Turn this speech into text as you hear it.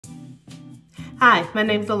Hi, my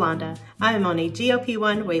name's Alonda. I am on a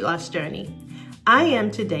GLP-1 weight loss journey. I am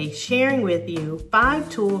today sharing with you 5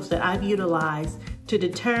 tools that I've utilized to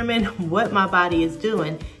determine what my body is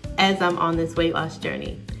doing as I'm on this weight loss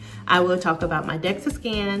journey. I will talk about my DEXA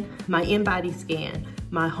scan, my InBody scan,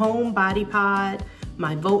 my Hume Body Pod,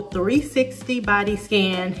 my Volt 360 body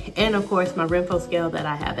scan, and of course my Renpho scale that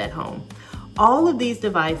I have at home. All of these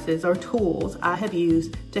devices or tools I have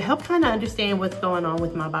used to help kind of understand what's going on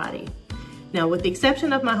with my body. Now, with the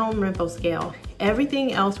exception of my home Renpho scale,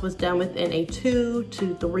 everything else was done within a 2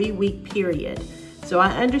 to 3 week period. So I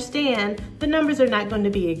understand the numbers are not going to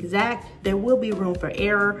be exact. There will be room for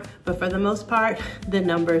error, but for the most part, the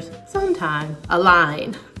numbers sometimes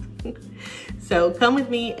align. So come with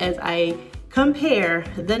me as I compare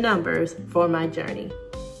the numbers for my journey.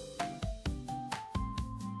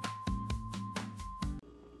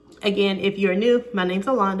 Again, if you're new, my name's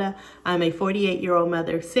Alonda. I'm a 48-year-old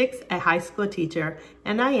mother of 6, a high school teacher,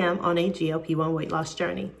 and I am on a GLP-1 weight loss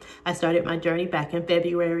journey. I started my journey back in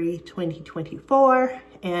February 2024,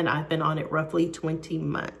 and I've been on it roughly 20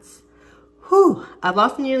 months. Whew, I've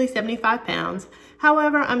lost nearly 75 pounds.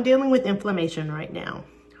 However, I'm dealing with inflammation right now.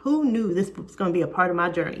 Who knew this was going to be a part of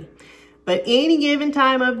my journey? But any given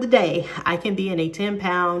time of the day, I can be in a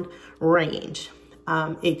 10-pound range.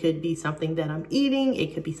 It could be something that I'm eating.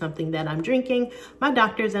 It could be something that I'm drinking. My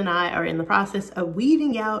doctors and I are in the process of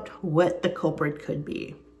weeding out what the culprit could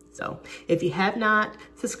be. So if you have not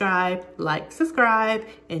subscribed, subscribe,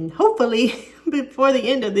 and hopefully before the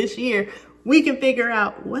end of this year, we can figure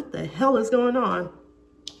out what the hell is going on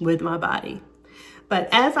with my body. But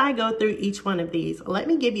as I go through each one of these, let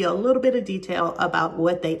me give you a little bit of detail about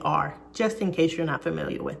what they are, just in case you're not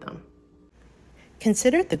familiar with them.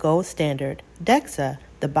 Considered the gold standard, DEXA,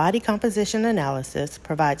 the body composition analysis,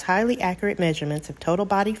 provides highly accurate measurements of total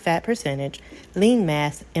body fat percentage, lean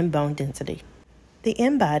mass, and bone density. The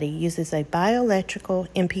InBody uses a bioelectrical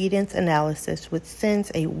impedance analysis which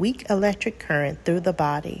sends a weak electric current through the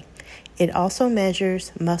body. It also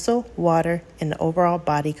measures muscle, water, and the overall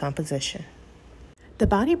body composition. The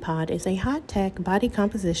Body Pod is a high-tech body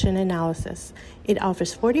composition analysis. It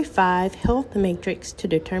offers 45 health metrics to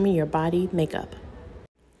determine your body makeup.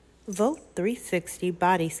 Volt 360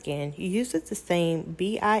 body scan uses the same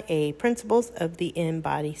BIA principles of the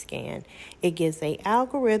InBody scan. It gives an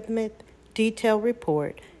algorithmic detailed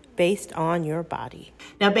report based on your body.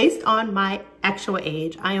 Now, based on my actual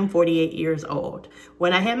age, I am 48 years old.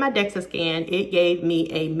 When I had my DEXA scan, it gave me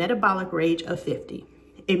a metabolic range of 50.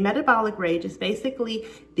 A metabolic range is basically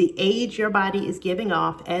the age your body is giving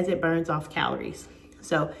off as it burns off calories.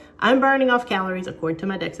 So I'm burning off calories, according to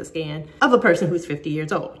my DEXA scan, of a person who's 50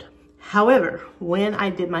 years old. However, when I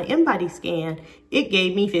did my InBody scan, it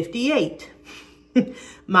gave me 58.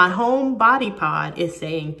 My Home Body Pod is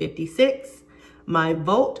saying 56. My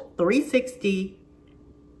Volt 360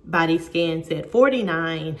 body scan said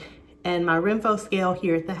 49. And my Renpho scale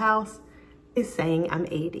here at the house is saying I'm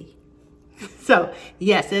 80. So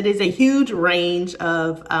yes, it is a huge range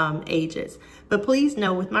of ages. But please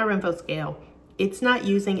know with my Renpho scale, it's not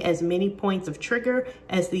using as many points of trigger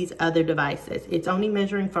as these other devices. It's only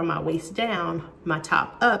measuring from my waist down, my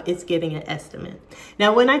top up, it's giving an estimate.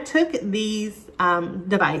 Now, when I took these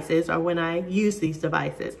devices, or when I used these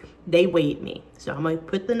devices, they weighed me. So I'm gonna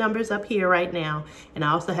put the numbers up here right now, and I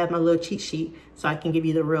also have my little cheat sheet so I can give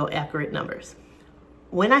you the real accurate numbers.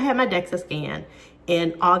 When I had my DEXA scan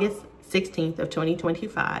in August 16th of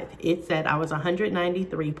 2025, it said I was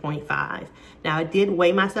 193.5. Now, I did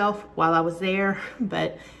weigh myself while I was there,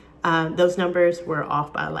 but those numbers were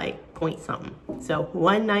off by like point something. So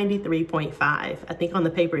 193.5. I think on the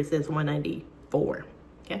paper it says 194.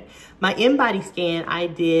 Okay. My InBody scan I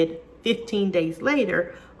did 15 days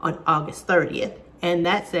later on August 30th, and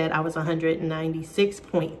that said I was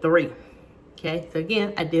 196.3. Okay, so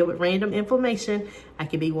again, I deal with random inflammation. I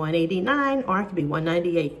could be 189 or I could be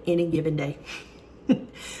 198 any given day.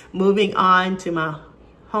 Moving on to my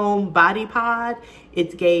Home Body Pod,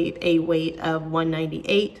 it gave a weight of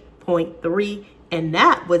 198.3, and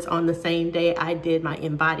that was on the same day I did my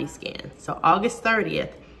InBody scan. So August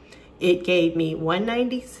 30th, it gave me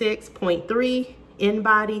 196.3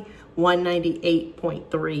 InBody,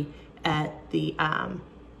 198.3 at the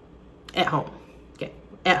at home.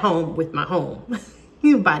 At home with my home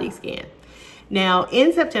body scan. Now,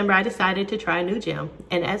 in September, I decided to try a new gym.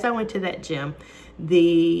 And as I went to that gym,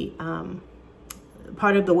 the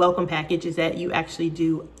part of the welcome package is that you actually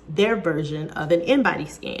do their version of an InBody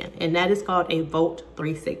scan, and that is called a Volt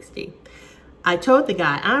 360. I told the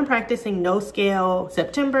guy, I'm practicing no scale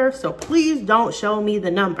September, so please don't show me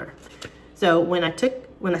the number. So when I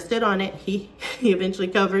took when I stood on it, he eventually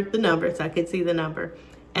covered the number so I could see the number.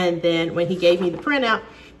 And then when he gave me the printout,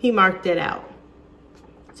 he marked it out.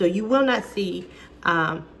 So you will not see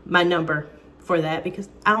my number for that because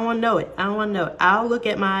I don't want to know it. I don't want to know it. I'll look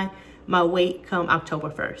at my weight come October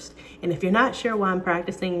 1st. And if you're not sure why I'm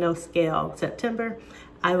practicing no scale September,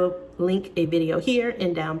 I will link a video here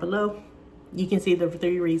and down below. You can see the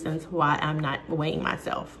 3 reasons why I'm not weighing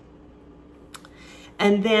myself.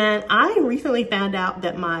 And then I recently found out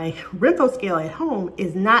that my Renpho scale at home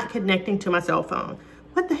is not connecting to my cell phone.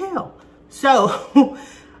 What the hell? So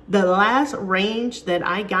the last range that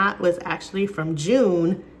I got was actually from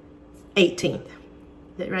June 18th.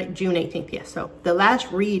 Is that right? June 18th, yes. So the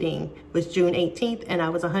last reading was June 18th and I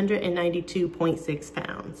was 192.6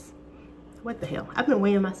 pounds. What the hell? I've been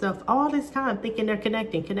weighing myself all this time thinking they're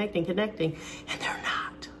connecting, and they're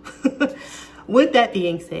not. With that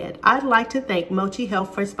being said, I'd like to thank Mochi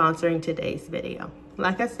Health for sponsoring today's video.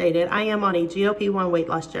 Like I stated, I am on a GLP-1 weight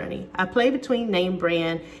loss journey. I play between name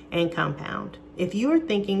brand and compound. If you are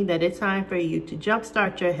thinking that it's time for you to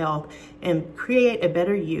jumpstart your health and create a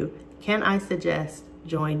better you, can I suggest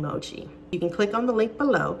join Mochi? You can click on the link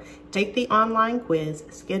below, take the online quiz,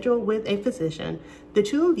 schedule with a physician. The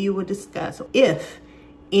 2 of you will discuss if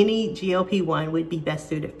any GLP-1 would be best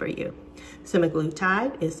suited for you.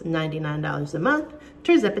 Semaglutide is $99 a month.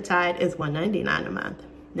 Tirzepatide is $199 a month.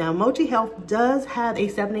 Now, Mochi Health does have a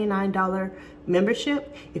 $79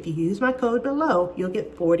 membership. If you use my code below, you'll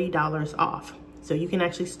get $40 off. So you can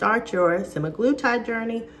actually start your semaglutide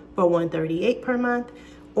journey for $138 per month,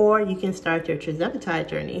 or you can start your tirzepatide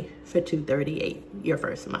journey for $238 your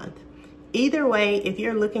first month. Either way, if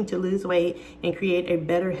you're looking to lose weight and create a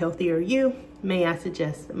better, healthier you, may I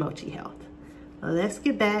suggest Mochi Health. Well, let's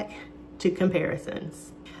get back to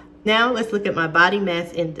comparisons. Now let's look at my body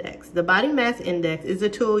mass index. The body mass index is a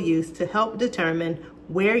tool used to help determine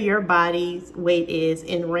where your body's weight is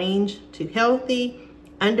in range to healthy,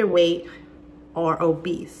 underweight, or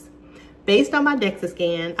obese. Based on my DEXA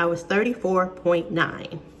scan, I was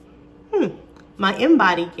 34.9. My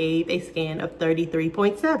InBody gave a scan of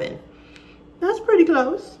 33.7. That's pretty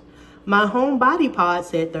close. My Hume Body Pod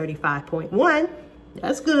said 35.1.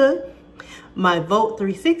 That's good. My Volt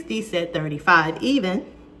 360 said 35 even.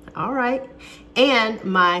 All right. And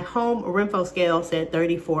my home Renpho scale said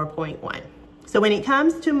 34.1. So when it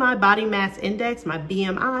comes to my body mass index, my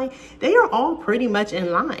BMI, they are all pretty much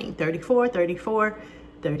in line. 34, 34,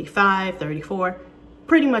 35, 34,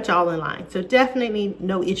 pretty much all in line. So definitely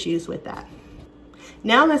no issues with that.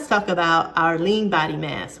 Now let's talk about our lean body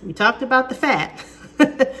mass. We talked about the fat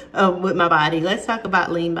with my body. Let's talk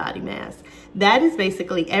about lean body mass. That is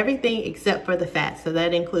basically everything except for the fat. So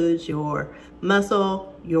that includes your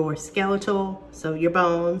muscle, your skeletal, so your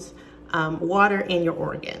bones, water, and your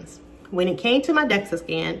organs. When it came to my DEXA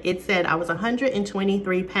scan, it said I was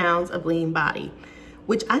 123 pounds of lean body,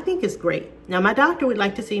 which I think is great. Now, my doctor would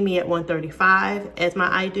like to see me at 135 as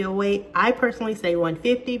my ideal weight. I personally say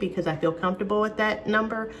 150 because I feel comfortable with that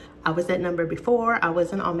number. I was that number before. I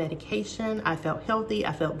wasn't on medication. I felt healthy.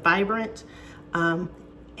 I felt vibrant.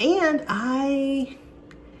 And I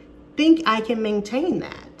think I can maintain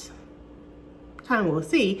that. Time will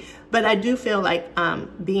see, but I do feel like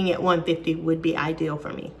being at 150 would be ideal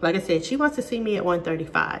for me. Like I said, she wants to see me at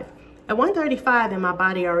 135. At 135 and my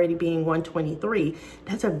body already being 123,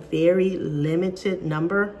 that's a very limited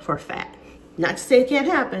number for fat. Not to say it can't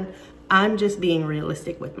happen. I'm just being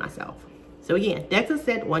realistic with myself. So again, DEXA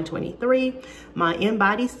said 123. My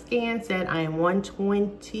InBody scan said I am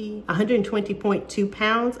 120.2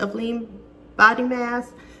 pounds of lean body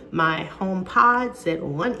mass. My home pod said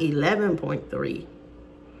 111.3.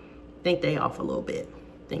 Think they off a little bit.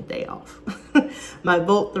 Think they off. My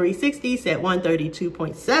Volt 360 said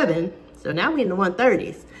 132.7. So now we're in the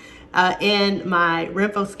 130s. And my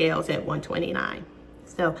Renpho scale said 129.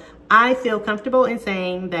 So I feel comfortable in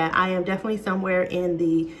saying that I am definitely somewhere in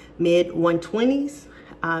the mid 120s,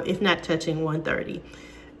 if not touching 130.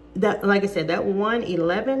 That, like I said, that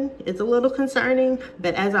 111 is a little concerning,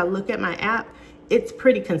 but as I look at my app, it's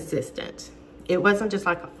pretty consistent. It wasn't just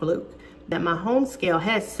like a fluke. That my home scale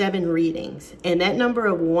has 7 readings, and that number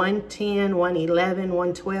of 110, 111,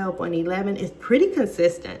 112, 111 is pretty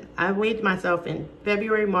consistent. I weighed myself in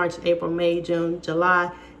February, March, April, May, June,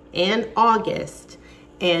 July, and August,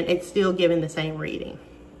 and it's still giving the same reading.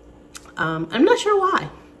 I'm not sure why.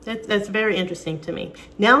 That's very interesting to me.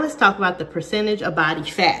 Now let's talk about the percentage of body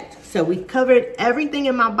fat. So we've covered everything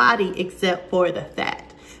in my body except for the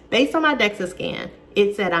fat. Based on my DEXA scan,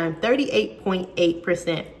 it said I'm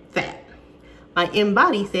 38.8% fat. My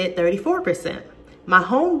InBody said 34%. My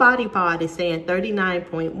Hume Body Pod is saying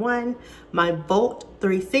 39.1. My Volt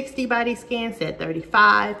 360 body scan said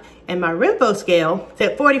 35. And my Renpho scale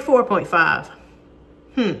said 44.5.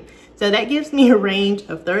 So that gives me a range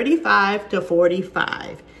of 35 to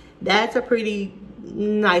 45. That's a pretty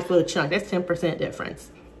nice little chunk. That's 10%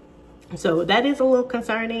 difference. So that is a little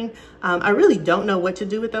concerning. I really don't know what to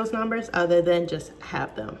do with those numbers other than just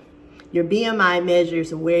have them. Your BMI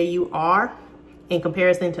measures where you are in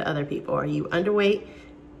comparison to other people. Are you underweight,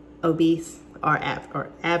 obese, or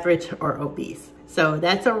average or obese? So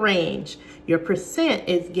that's a range. Your percent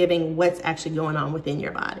is giving what's actually going on within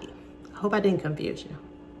your body. I hope I didn't confuse you.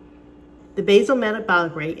 The basal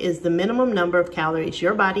metabolic rate is the minimum number of calories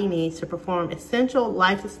your body needs to perform essential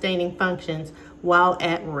life-sustaining functions while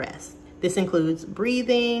at rest. This includes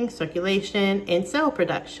breathing, circulation, and cell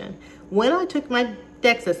production. When I took my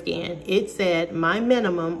DEXA scan, it said my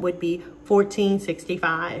minimum would be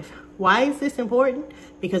 1465. Why is this important?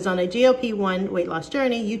 Because on a GLP-1 weight loss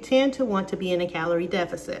journey, you tend to want to be in a calorie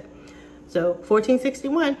deficit. So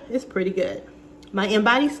 1461 is pretty good. My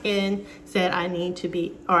InBody scan said I need to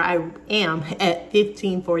be, or I am at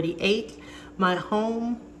 1548. My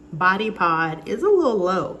Hume Body Pod is a little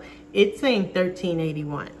low. It's saying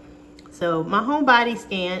 1381. So my Hume Body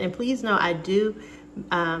scan, and please know I do,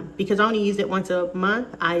 because I only use it once a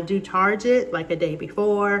month, I do charge it like a day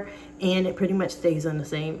before, and it pretty much stays on the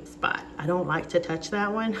same spot. I don't like to touch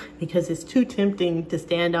that one because it's too tempting to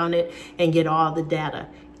stand on it and get all the data.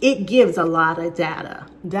 It gives a lot of data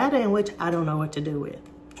in which I don't know what to do with.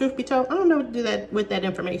 Truth be told, I don't know what to do with that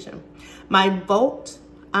information. My Volt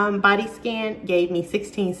body scan gave me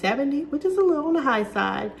 1670, which is a little on the high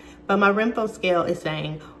side, but my Renpho scale is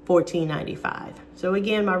saying 1495. So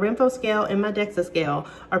again, my Renpho scale and my DEXA scale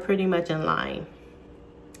are pretty much in line.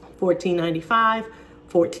 1495,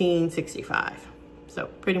 1465. So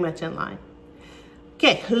pretty much in line.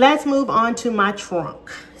 Okay, let's move on to my trunk.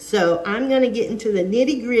 So I'm gonna get into the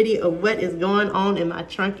nitty gritty of what is going on in my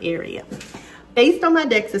trunk area. Based on my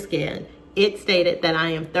DEXA scan, it stated that I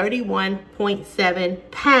am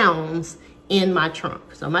 31.7 pounds in my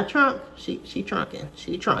trunk. So my trunk, she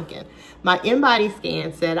trunking. My InBody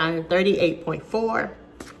scan said I am 38.4.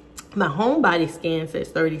 My Hume Body scan says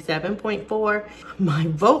 37.4. My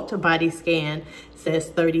Volt body scan says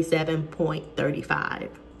 37.35.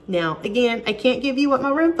 Now, again, I can't give you what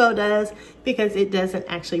my Renpho does because it doesn't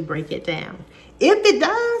actually break it down. If it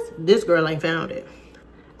does, this girl ain't found it.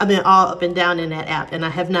 I've been all up and down in that app, and I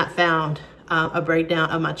have not found a breakdown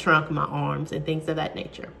of my trunk, my arms, and things of that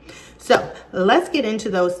nature. So let's get into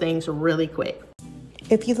those things really quick.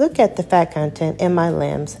 If you look at the fat content in my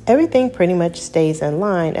limbs, everything pretty much stays in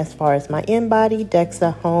line as far as my InBody,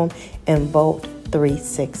 DEXA, Hume, and Volt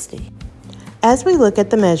 360. As we look at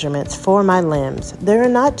the measurements for my limbs, there are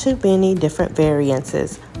not too many different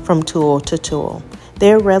variances from tool to tool.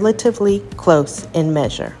 They're relatively close in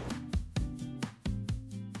measure.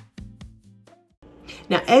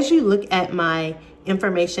 Now, as you look at my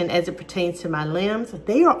information as it pertains to my limbs,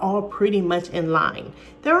 they are all pretty much in line.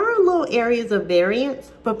 There are little areas of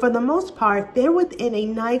variance, but for the most part, they're within a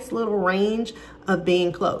nice little range of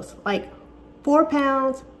being close, like 4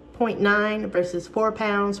 pounds, 0.9 versus 4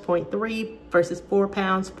 pounds, 0.3 versus 4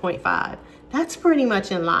 pounds, 0.5. That's pretty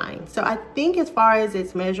much in line. So I think as far as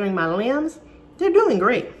it's measuring my limbs, they're doing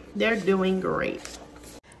great. They're doing great.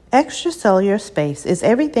 Extracellular space is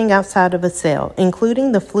everything outside of a cell,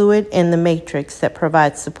 including the fluid and the matrix that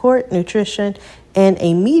provides support, nutrition, and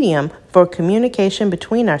a medium for communication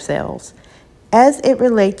between our cells. As it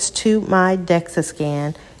relates to my DEXA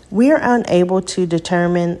scan, we are unable to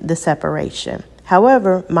determine the separation.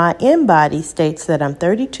 However, my InBody states that I'm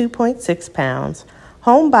 32.6 pounds.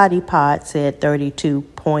 Hume Body Pod said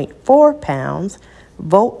 32.4 pounds.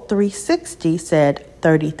 Volt 360 said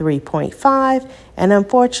 33.5, and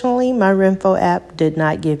unfortunately, my Renpho app did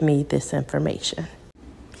not give me this information.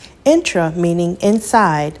 Intra, meaning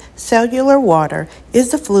inside, cellular water is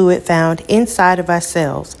the fluid found inside of our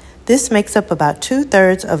cells. This makes up about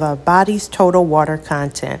 2/3 of our body's total water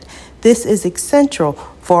content. This is essential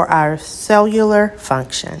for our cellular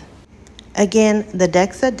function. Again, the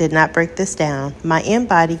DEXA did not break this down. My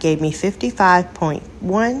InBody gave me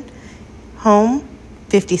 55.1, Hume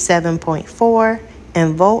 57.4,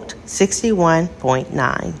 and Volt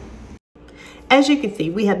 61.9. As you can see,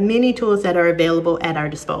 we have many tools that are available at our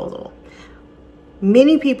disposal.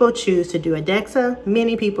 Many people choose to do a DEXA,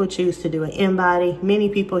 many people choose to do an InBody, many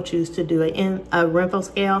people choose to do a Renpho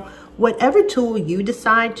scale. Whatever tool you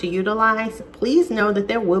decide to utilize, please know that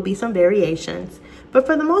there will be some variations. But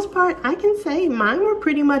for the most part, I can say mine were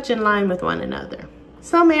pretty much in line with one another.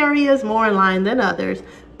 Some areas more in line than others,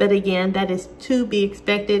 But again, that is to be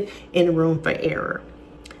expected in room for error.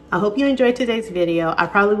 I hope you enjoyed today's video. I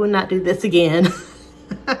probably will not do this again.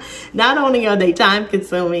 Not only are they time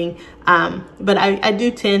consuming, but I do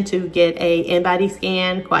tend to get a InBody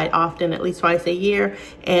scan quite often, at least twice a year.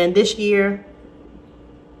 And this year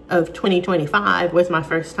of 2025 was my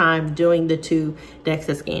first time doing the 2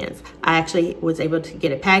 DEXA scans. I actually was able to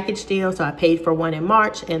get a package deal, so I paid for one in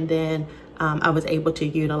March, and then I was able to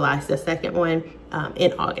utilize the second one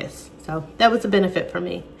in August. So that was a benefit for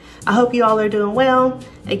me. I hope you all are doing well.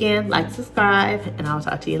 Again, like, subscribe, and I'll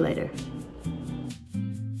talk to you later.